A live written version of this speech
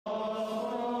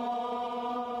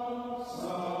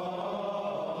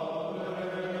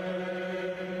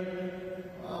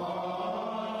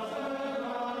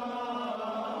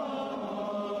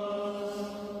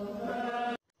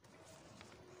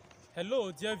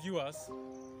Hello, dear viewers.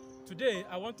 Today,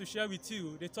 I want to share with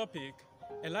you the topic,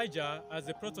 Elijah as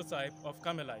a prototype of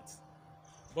Carmelites.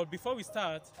 But before we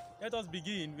start, let us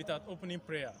begin with an opening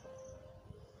prayer.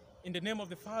 In the name of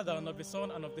the Father, and of the Son,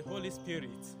 and of the Holy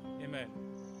Spirit. Amen.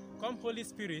 Come, Holy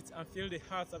Spirit, and fill the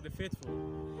hearts of the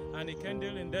faithful, and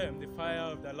rekindle in them the fire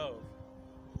of thy love.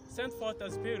 Send forth thy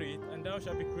Spirit, and thou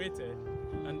shalt be created,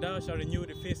 and thou shalt renew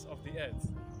the face of the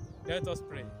earth. Let us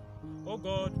pray. O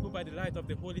God, who by the light of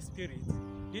the Holy Spirit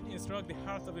did instruct the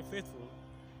hearts of the faithful,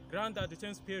 grant that the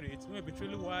same Spirit may be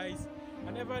truly wise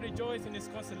and ever rejoice in his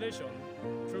consolation,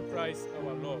 through Christ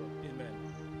our Lord. Amen.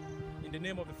 In the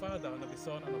name of the Father, and of the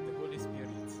Son, and of the Holy Spirit.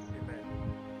 Amen.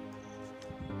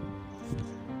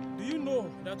 Do you know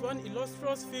that one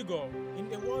illustrious figure in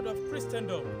the world of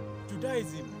Christendom,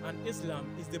 Judaism, and Islam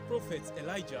is the prophet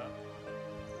Elijah?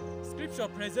 Scripture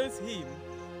presents him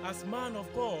as man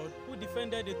of God who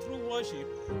defended the true worship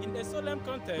in a solemn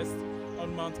contest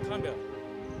on Mount Carmel,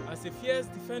 as a fierce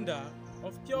defender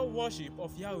of pure worship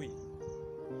of Yahweh.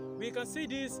 We can see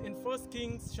this in 1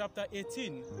 Kings chapter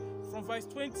 18, from verse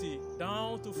 20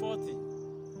 down to 40.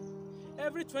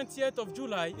 Every 20th of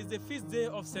July is the feast day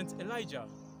of Saint Elijah.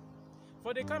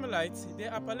 For the Carmelites,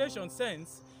 the appellation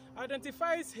Saints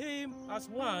identifies him as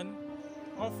one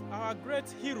of our great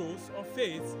heroes of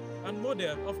faith and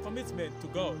model of commitment to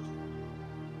God.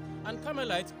 And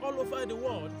Carmelites all over the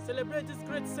world celebrate this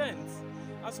great saint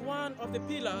as one of the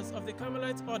pillars of the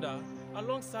Carmelite Order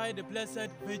alongside the Blessed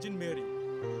Virgin Mary.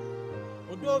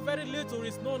 Although very little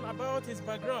is known about his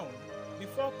background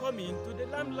before coming to the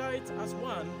limelight as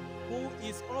one who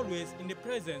is always in the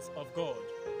presence of God.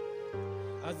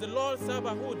 As the Lord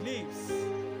Sabaoth lives,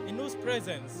 in whose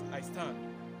presence I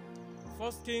stand.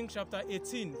 1 Kings chapter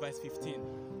 18, verse 15.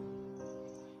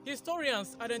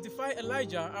 Historians identify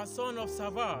Elijah as son of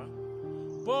Savar,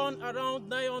 born around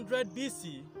 900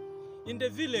 BC in the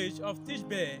village of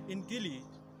Tishbe in Gilead,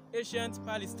 ancient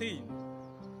Palestine.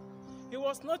 He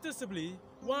was noticeably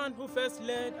one who first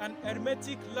led an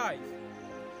hermetic life,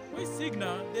 which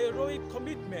signaled the heroic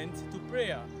commitment to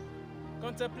prayer,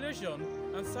 contemplation,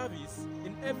 and service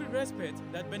in every respect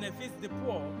that benefits the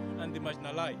poor and the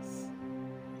marginalized.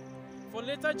 For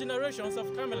later generations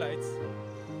of Carmelites,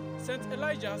 Saint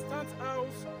Elijah stands out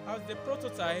as the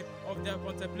prototype of their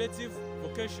contemplative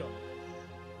vocation.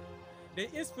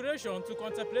 The inspiration to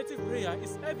contemplative prayer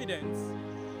is evident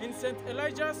in Saint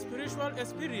Elijah's spiritual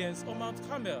experience on Mount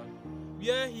Carmel,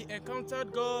 where he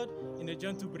encountered God in a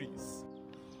gentle breeze.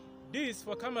 This,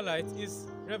 for Carmelites, is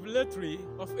revelatory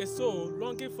of a soul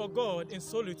longing for God in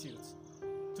solitude,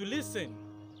 to listen,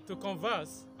 to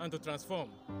converse, and to transform.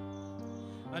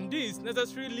 And this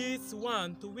necessarily leads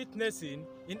one to witnessing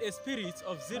in a spirit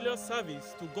of zealous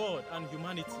service to God and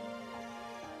humanity.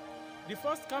 The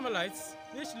first Carmelites,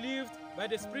 which lived by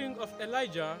the spring of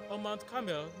Elijah on Mount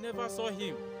Carmel, never saw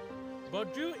him,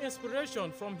 but drew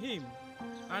inspiration from him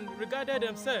and regarded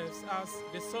themselves as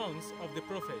the sons of the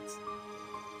prophets.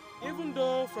 Even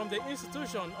though from the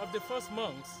institution of the first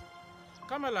monks,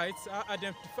 Carmelites are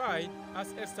identified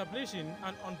as establishing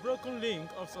an unbroken link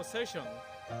of succession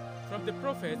from the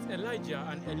prophets Elijah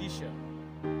and Elisha.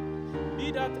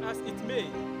 Be that as it may,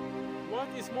 what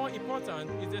is more important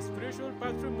is the spiritual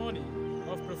patrimony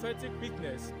of prophetic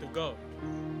witness to God.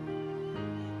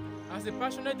 As a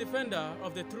passionate defender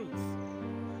of the truth,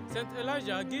 Saint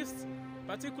Elijah gives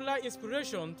particular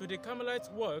inspiration to the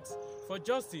Carmelite works for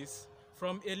justice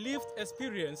from a lived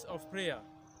experience of prayer.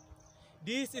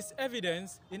 This is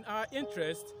evidence in our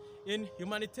interest in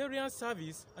humanitarian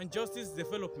service and justice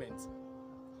development.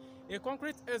 A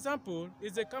concrete example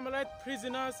is the Carmelite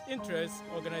Prisoners' Interest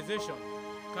Organization,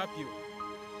 CAPU,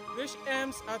 which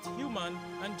aims at human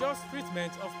and just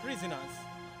treatment of prisoners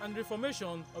and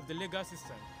reformation of the legal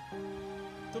system,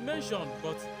 to mention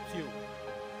but few.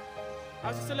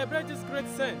 As we celebrate this great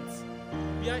saint,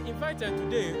 we are invited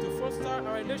today to foster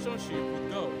our relationship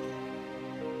with God,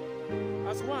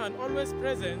 as one always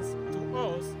present to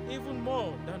us even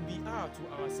more than we are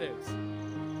to ourselves.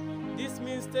 This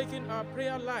means taking our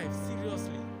prayer life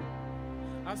seriously,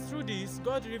 as through this,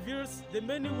 God reveals the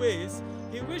many ways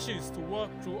He wishes to work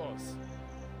through us.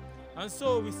 And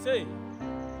so we say,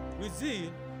 with zeal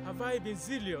have I been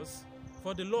zealous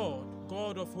for the Lord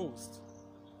God of hosts.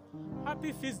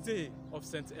 Happy feast day of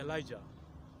Saint Elijah.